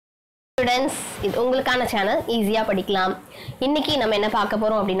Students, இது உங்களுக்கான channel ஈஸியா படிக்கலாம். இன்னைக்கு நம்ம என்ன பார்க்க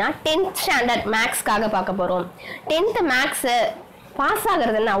போறோம் அப்படினா 10th ஸ்டாண்டர்ட் மேக்ஸ்க்காக பார்க்க போறோம். 10th மேக்ஸ் பாஸ்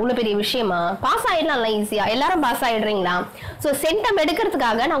ஆகிறதுன்னா அவ்வளவு பெரிய விஷயமா? பாஸ் ஆயிடலாம்ல ஈஸியா. எல்லாரும் பாஸ் ஆயிடுறீங்களா? சோ சென்டம்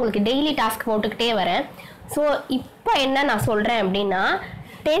எடுக்கிறதுக்காக நான் உங்களுக்கு டெய்லி டாஸ்க் போட்டுக்கிட்டே வரேன். சோ இப்போ என்ன நான் சொல்றேன் அப்படினா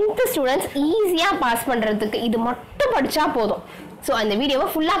 10th ஸ்டூடண்ட்ஸ் ஈஸியா பாஸ் பண்றதுக்கு இது மட்டும் படிச்சா போதும். So அந்த வீடியோவை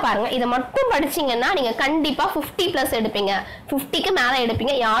ஃபுல்லா பாருங்க. இத மட்டும் படிச்சீங்கன்னா நீங்க கண்டிப்பா 50+ எடுப்பீங்க. 50க்கு மேல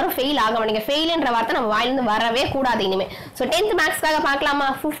எடுப்பீங்க. யாரும் ஃபெயில் ஆக மாட்டீங்க. ஃபெயில்ன்ற வார்த்தை நம்ம வாயில இருந்து வரவே கூடாது இனிமே. So 10th மேக்ஸ்க்காக பார்க்கலாமா?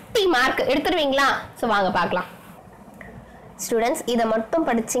 50 மார்க் எடுத்துருவீங்களா? So வாங்க பார்க்கலாம். Students, இத மட்டும்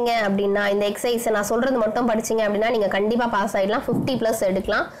படிச்சீங்க அப்படினா இந்த எக்சர்சைஸ் நான் சொல்றது மட்டும் படிச்சீங்க அப்படினா நீங்க கண்டிப்பா பாஸ் ஆயிடலாம். 50+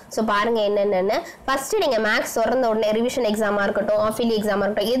 எடுக்கலாம். சோ பாருங்க என்னென்னன்னு. ஃபர்ஸ்ட் நீங்க மேக்ஸ் தொடர்ந்த உடனே ரிவிஷன் எக்ஸாமா இருக்கட்டும், ஆஃபிலி எக்ஸாமா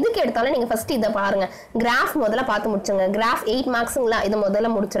இருக்கட்டும், எதுக்கு எடுத்தாலும் நீங்க ஃபர்ஸ்ட் இத பாருங்க. கிராஃப் முதல்ல பார்த்து முடிச்சுங்க. கிராஃப் 8 மார்க்ஸ்ங்களா, இது முதல்ல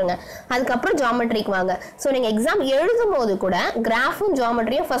முடிச்சிருங்க. அதுக்கு அப்புறம் ஜியோமெட்ரிக்கு வாங்க. சோ நீங்க எக்ஸாம் எழுதும்போது கூட கிராஃபும்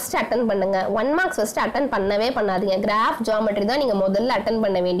ஜியோமெட்ரியும் ஃபர்ஸ்ட் அட்டெண்ட் பண்ணுங்க. 1 மார்க்ஸ் ஃபர்ஸ்ட் அட்டெண்ட் பண்ணவே பண்ணாதீங்க. கிராஃப் ஜியோமெட்ரி தான் நீங்க முதல்ல அட்டெண்ட்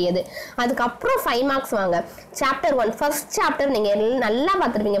பண்ண வேண்டியது. அதுக்கு அப்புறம் 5 மார்க்ஸ் வாங்க. சாப்டர் 1 ஃபர்ஸ்ட் சாப்டர் நீங்க நல்லா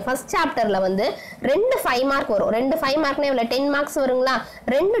பார்த்திருப்பீங்க. ஃபர்ஸ்ட் சாப்டர்ல வந்து 2 5 மார்க் வரும். 2 5 மார்க்னா எவ்வளவு? 10 மார்க்ஸ் வருங்களா?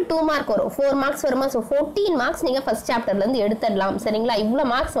 2 2 மார்க் வரும். 4 மார்க்ஸ் வருமா? சோ 14 மார்க்ஸ் நீங்க ஃபர்ஸ்ட் சாப்டர்ல இருந்து எடுத்துடலாம். சரிங்களா? இவ்வளவு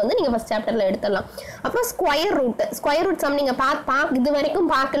மார்க்ஸ் வந்து நீங்க ஃபர்ஸ்ட் சாப்டர்ல எடுத்துடலாம். அப்புறம் ஸ்கொயர் ரூட் சம் நீங்க இது வரைக்கும்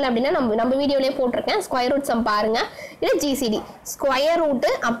பார்க்கல அப்படின்னா நம்ம வீடியோலயே போட்டிருக்கேன். ஸ்கொயர் ரூட் சம் பாருங்க. இல்ல ஜிசிடி ஸ்கொயர் ரூட்,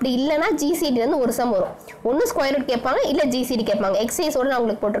 அப்படி இல்லனா ஜிசிடி இருந்து ஒரு சம் வரும். ஒன்னு ஸ்கொயர் ரூட் கேட்பாங்க, இல்ல ஜிசிடி கேட்பாங்க. எக்ஸசைஸோட நான்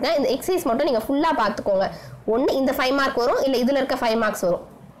உங்களுக்கு போட்டிருக்கேன். இந்த எக்ஸசைஸ் மட்டும் நீங்க ஃபுல்லா பார்த்துக்கோங்க. ஒன்னு இந்த 5 மார்க் வரும், இல்ல இதுல இருக்க 5 மார்க்ஸ் வரும்.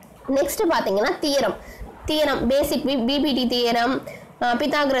 நெக்ஸ்ட் பாத்தீங்கன்னா தியரம் பேசிக் பிபிடி தியரம்,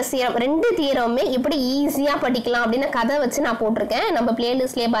 பித்தாகரஸ் தியரம், ரெண்டு தியரமுமே எப்படி ஈஸியா படிக்கலாம் அப்படின்னு கதை வச்சு நான் போட்டிருக்கேன். நம்ம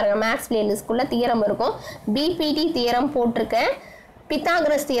பிளேலிஸ்ட்லயே பாருங்க, மேக்ஸ் பிளேலிஸ்ட்குள்ள தியரம் இருக்கும். பிபிடி தியரம் போட்டிருக்கேன்,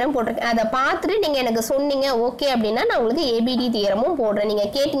 பித்தாகரஸ் தியரம் போட்டிருக்கேன். அதை பார்த்துட்டு நீங்க எனக்கு சொன்னீங்க ஓகே அப்படின்னா நான் உங்களுக்கு ஏபிடி தியரமும் போடுறேன். நீங்க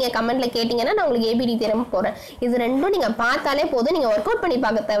கேட்டீங்க, கமெண்ட்ல கேட்டீங்கன்னா நான் உங்களுக்கு ஏபிடி தியரமும் போடுறேன். இது ரெண்டும் நீங்க பார்த்தாலே போதும், நீங்க ஒர்க் அவுட் பண்ணி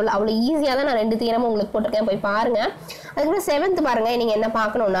பார்க்க தேவையில்ல. அவ்வளவு ஈஸியா தான் நான் 2 தியரமும் உங்களுக்கு போட்டிருக்கேன். போய் பாருங்க. அதுக்கப்புறம் 7th பாருங்க. நீங்க என்ன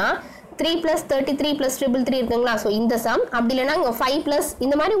பார்க்கணும்னா 3 + 33 + 333 இருக்குங்களா? ஸோ இந்த சம், அப்படி இல்லைன்னா இங்கே 5+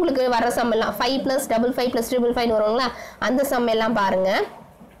 இந்த மாதிரி உங்களுக்கு வர சம் எல்லாம் 5 + 55 + 555 வருங்களா? அந்த சம் எல்லாம் பாருங்க.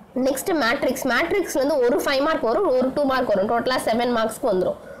 நெக்ஸ்ட் மேட்ரிக்ஸ்ல இருந்து ஒரு 5 மார்க் வரும், ஒரு 2 மார்க் வரும். டோட்டலா 7 மார்க்ஸ்க்கு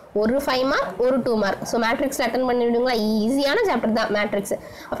வந்துடும். ஒரு 5 மார்க், ஒரு 2 மார்க். So மேட்ரிக்ஸ்ல attend பண்ணிவிடுங்களா? ஈஸியான சாப்டர் தான் மேட்ரிக்ஸ்.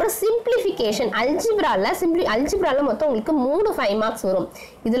 அப்புறம் சிம்பிளிஃபிகேஷன் அல்ஜிப்ரால மொத்தம் உங்களுக்கு 3 5 மார்க்ஸ் வரும்.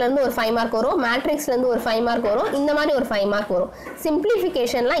 இதுல இருந்து ஒரு 5 மார்க் வரும், மேட்ரிக்ஸ்ல இருந்து ஒரு 5 மார்க் வரும், இந்த மாதிரி ஒரு 5 மார்க் வரும்.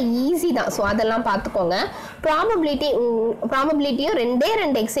 சிம்பிளிஃபிகேஷன்லாம் ஈஸி தான். ஸோ அதெல்லாம் பார்த்துக்கோங்க. ப்ராபபிலிட்டியும்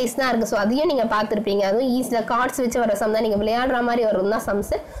 2 எக்ஸசைஸ் தான் இருக்கு. ஸோ அதையும் நீங்க பார்த்துருப்பீங்க. அதுவும் ஈஸியாக கார்ட்ஸ் வச்சு வர சம் தான், நீங்க விளையாடுற மாதிரி வரும் தான்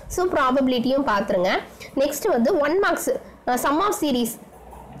சம்ஸ். ஸோ ப்ராபபிலிட்டியும் பார்த்துருங்க. நெக்ஸ்ட் வந்து 1 மார்க்ஸ் சம்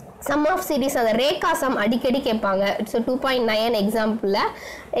ஆஃப் சீரிஸ் அந்த ரேகா சம் அடிக்கடி கேட்பாங்க. ஸோ 2.9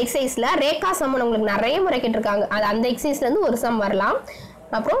 எக்ஸசைஸ்ல ரேகா சம் உங்களுக்கு நிறைய முறை கேட்டிருக்காங்க. அது அந்த எக்ஸசைஸ்ல இருந்து ஒரு சம் வரலாம்.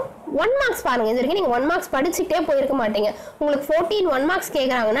 அப்புறம் 1 மார்க்ஸ் பாருங்க. இது வரைக்கும் நீங்க 1 மார்க்ஸ் படிச்சுட்டே போயிருக்க மாட்டீங்க. உங்களுக்கு 14 1 மார்க்ஸ்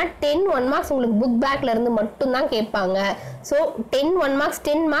கேட்கறாங்கன்னா 10 1 மார்க்ஸ் உங்களுக்கு புக் பேக்ல இருந்து மட்டும் தான் கேட்பாங்க. ஸோ 10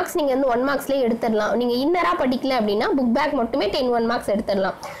 மார்க்ஸ் நீங்க வந்து 1 மார்க்ஸ்லயே எடுத்துடலாம். நீங்க இன்னரா படிக்கல அப்படின்னா புக் பேக் மட்டுமே 10 1 மார்க்ஸ்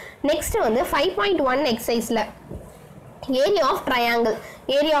எடுத்துடலாம். நெக்ஸ்ட் வந்து 5.1 எக்ஸசைஸ்ல area of triangle,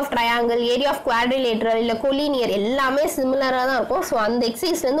 area of quadrilateral இல்ல கோலினியர் எல்லாமே சிமிலரா தான் இருக்கும். ஸோ அந்த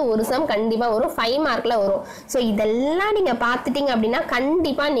எக்ஸசைஸ்ல இருந்து ஒரு சம் கண்டிப்பா வரும், 5 மார்க்ல வரும். ஸோ இதெல்லாம் நீங்க பார்த்துட்டீங்க அப்படின்னா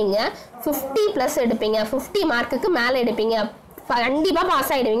கண்டிப்பா நீங்க 50+ எடுப்பீங்க. 50 மார்க்குக்கு மேல எடுப்பீங்க. கண்டிப்பா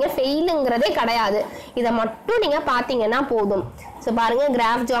பாஸ் ஆயிடுவீங்க. ஃபெயிலுங்கிறதே கிடையாது. இதை மட்டும் நீங்க பாத்தீங்கன்னா போதும். ஸோ பாருங்க,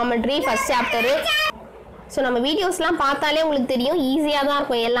 graph geometry first chapter. So நம்ம வீடியோஸ்லாம் பார்த்தாலே உங்களுக்கு தெரியும், ஈஸியாக தான்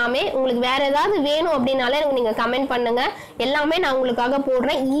இருக்கும் எல்லாமே. உங்களுக்கு வேறு ஏதாவது வேணும் அப்படின்னாலே எனக்கு நீங்கள் கமெண்ட் பண்ணுங்கள். எல்லாமே நான் உங்களுக்காக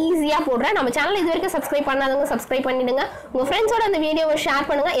போடுறேன், ஈஸியாக போடுறேன். நம்ம சேனல் இது வரைக்கும் சப்ஸ்கிரைப் பண்ணாதவங்க சப்ஸ்கிரைப் பண்ணிவிடுங்க. உங்கள் ஃப்ரெண்ட்ஸோட அந்த வீடியோவை ஷேர்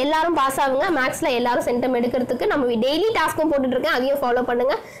பண்ணுங்கள். எல்லாரும் பாஸ் ஆகுங்க. மேக்ஸில் எல்லாரும் சென்டம் எடுக்கிறதுக்கு நம்ம டெய்லி டாஸ்க்கும் போட்டுட்ருக்கேன், அதையும் ஃபாலோ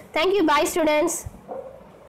பண்ணுங்கள். தேங்க்யூ. பாய் ஸ்டூடெண்ட்ஸ்.